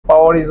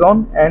power is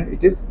on and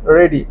it is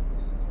ready.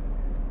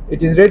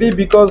 It is ready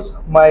because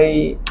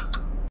my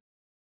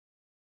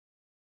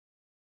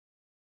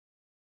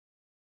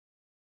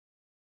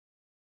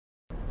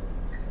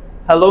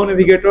Hello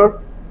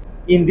Navigator.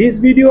 In this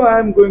video I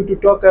am going to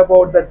talk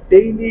about the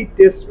daily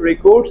test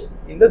records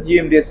in the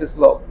GMDSS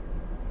log.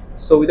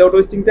 So without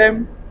wasting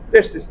time,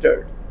 let's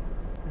start.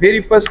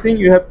 Very first thing,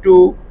 you have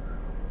to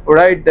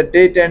write the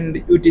date and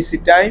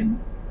UTC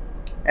time,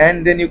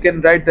 and then you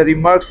can write the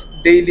remarks,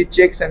 daily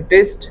checks and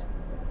test.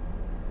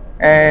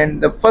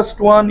 And the first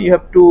one, you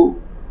have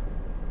to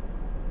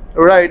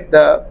write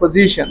the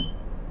position,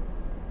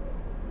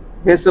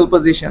 vessel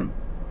position.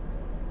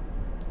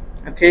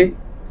 Okay,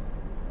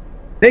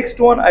 next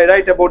one I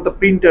write about the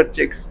printer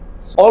checks.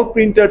 All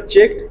printer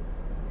checked,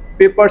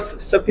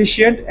 papers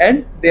sufficient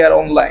and they are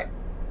online.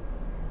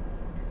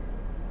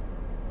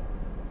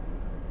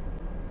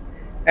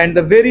 And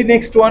the very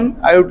next one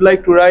I would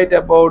like to write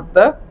about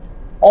the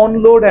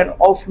onload and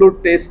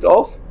offload test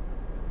of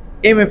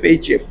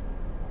MFHF.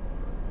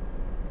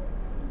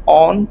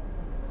 On,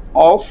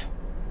 off,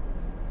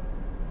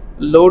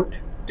 load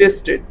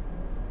tested.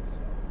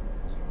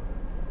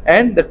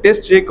 And the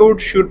test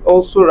record should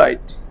also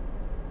write.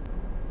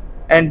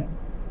 And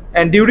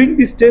during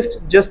this test,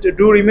 just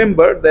do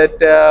remember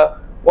that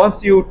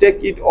once you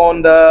take it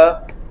on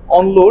the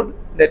onload,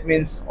 that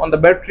means on the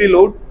battery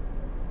load,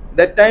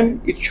 that time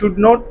it should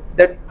not,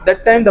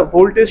 that time the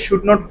voltage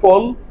should not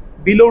fall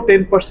below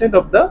 10%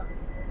 of the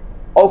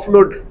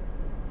offload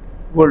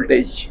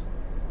voltage.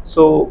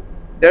 So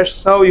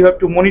that's how you have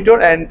to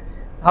monitor. And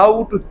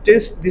how to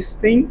test this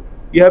thing,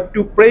 you have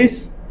to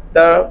press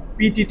the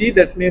PTT,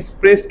 that means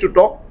press to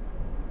talk,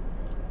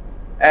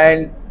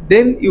 and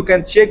then you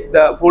can check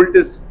the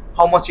voltage,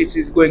 how much it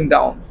is going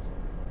down.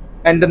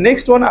 And the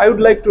next one I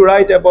would like to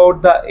write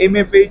about the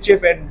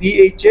MFHF and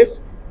VHF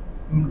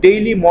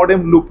daily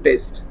modem loop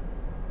test.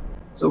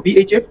 So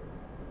VHF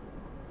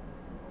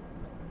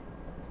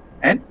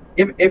and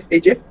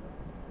MFHF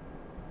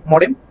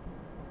modem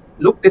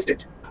loop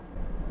tested.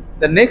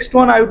 The next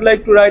one I would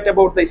like to write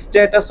about the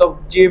status of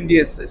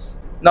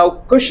GMDSS. Now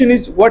question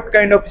is, what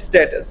kind of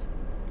status?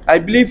 I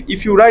believe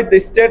if you write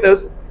the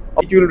status,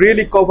 it will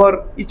really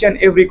cover each and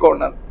every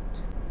corner.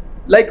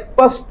 Like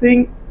first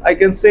thing I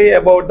can say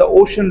about the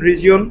ocean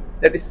region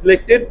that is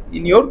selected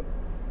in your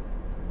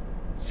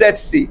set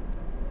C.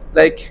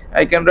 Like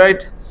I can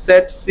write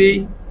set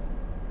C.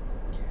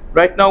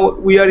 Right now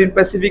we are in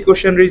Pacific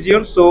Ocean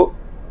region, so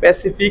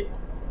Pacific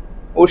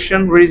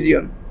Ocean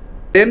region.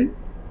 Then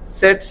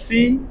set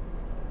C,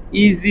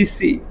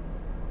 EZC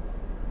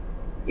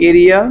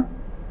area.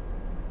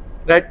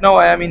 Right now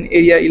I am in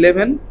area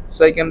 11,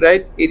 so I can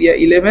write area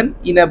 11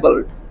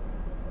 enabled.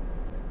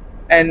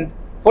 And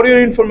for your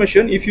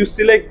information, if you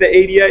select the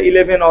area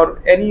 11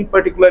 or any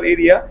particular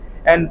area,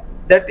 and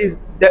that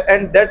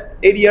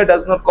area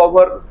does not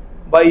cover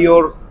by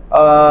your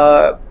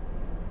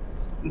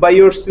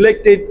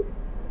selected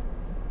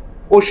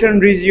ocean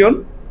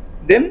region,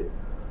 then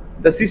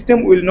the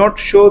system will not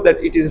show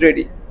that it is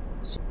ready.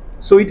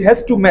 So it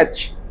has to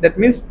match. That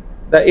means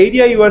the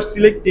area you are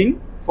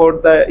selecting for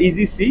the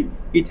EZC,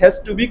 it has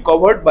to be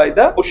covered by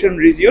the ocean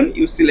region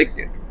you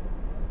selected.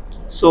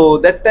 So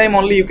that time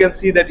only you can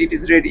see that it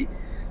is ready.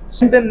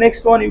 So the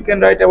next one you can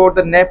write about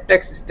the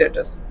NAPTEX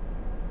status.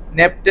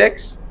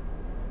 NAPTEX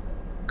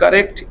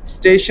correct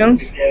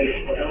stations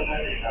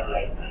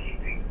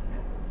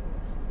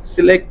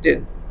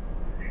selected.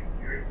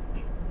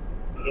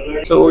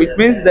 So it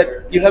means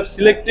that you have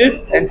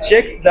selected and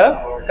checked the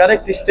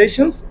correct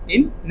stations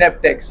in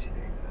NAPTEX.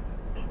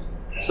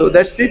 So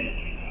that's it.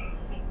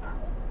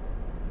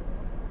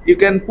 You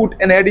can put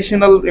an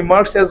additional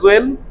remarks as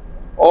well.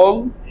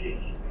 All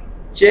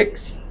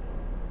checks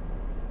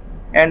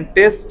and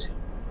test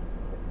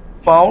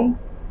found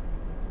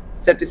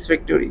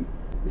satisfactory.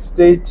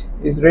 State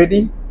is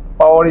ready,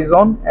 power is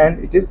on and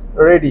it is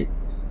ready.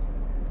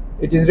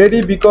 It is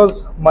ready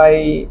because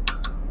my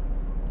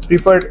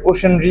preferred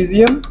ocean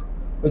region,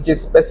 which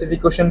is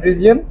Pacific Ocean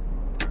region,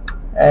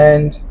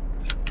 and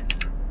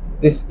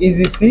this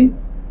EZC,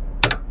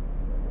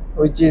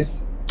 which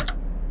is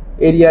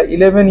area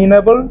 11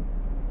 enabled.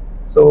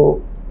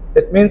 So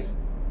that means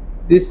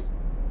this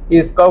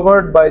is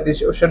covered by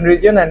this ocean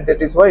region, and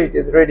that is why it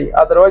is ready.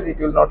 Otherwise it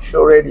will not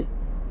show ready.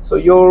 So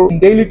your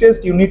daily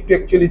test, you need to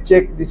actually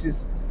check this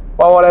is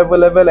power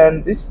available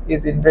and this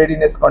is in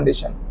readiness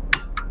condition.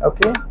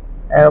 Okay,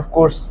 and of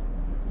course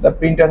the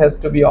printer has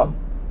to be on.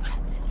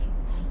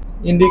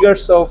 In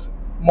regards of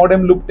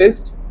modem loop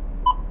test,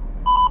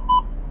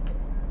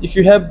 if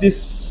you have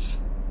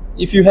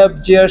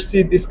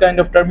JRC this kind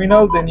of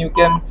terminal, then you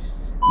can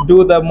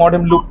do the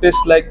modem loop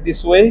test like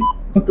this way.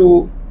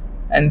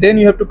 And then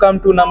you have to come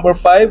to number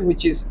 5,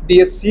 which is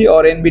DSC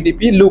or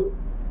NBDP loop.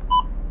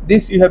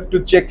 This you have to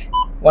check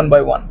one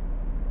by one.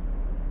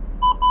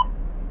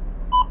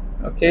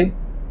 Okay,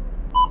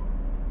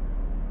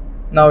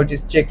 now it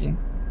is checking.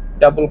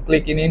 Double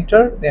click in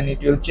enter, then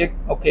it will check.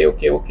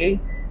 Okay.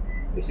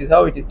 This is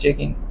how it is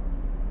checking.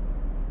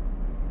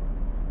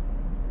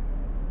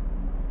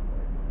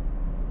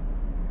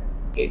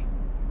 Okay,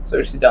 so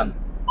it's done.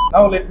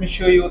 Now let me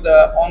show you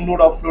the onload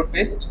offload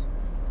test.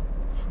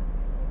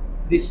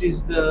 This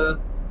is the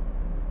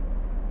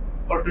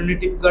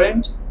alternative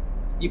current.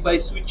 If I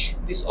switch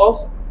this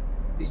off,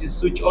 this is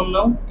switch on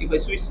now. If I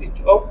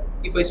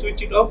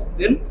switch it off,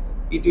 then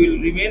it will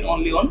remain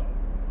only on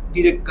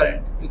direct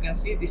current. You can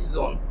see this is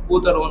on,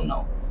 both are on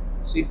now.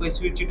 So if I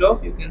switch it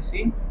off, you can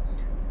see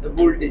the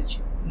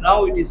voltage.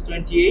 Now it is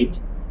 28.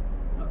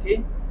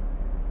 Okay,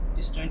 it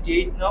is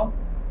 28 now.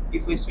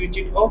 If I switch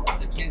it off,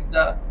 that means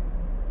the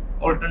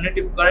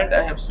alternative current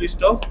I have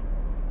switched off.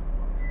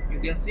 You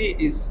can see it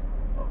is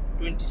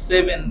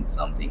 27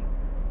 something,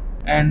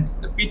 and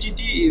the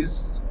PTT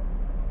is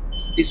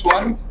this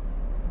one,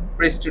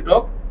 press to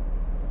talk.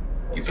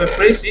 If I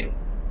press it,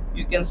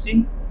 you can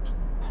see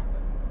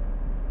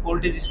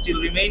voltage is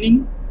still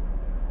remaining.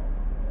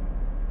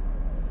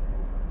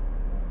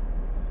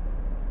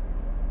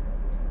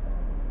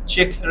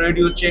 Check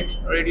radio, check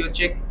radio,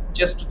 check,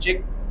 just to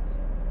check.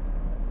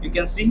 You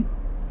can see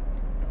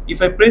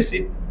if I press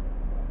it,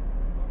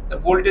 the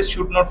voltage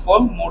should not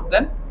fall more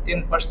than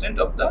 10%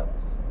 of the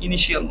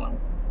initial one.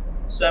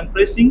 So I'm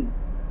pressing,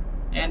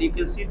 and you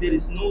can see there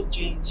is no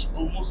change,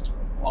 almost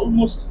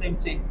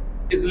same.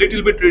 It's a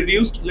little bit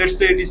reduced. Let's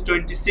say it is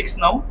 26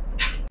 now.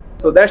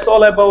 So that's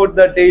all about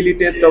the daily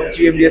test of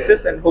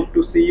GMDSS, and hope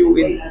to see you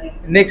in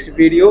next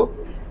video.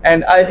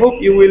 And I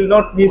hope you will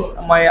not miss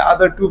my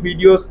other two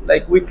videos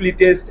like weekly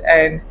test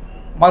and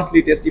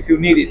monthly test if you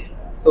need it.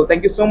 So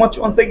thank you so much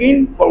once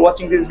again for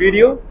watching this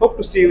video. Hope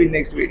to see you in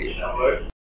next video.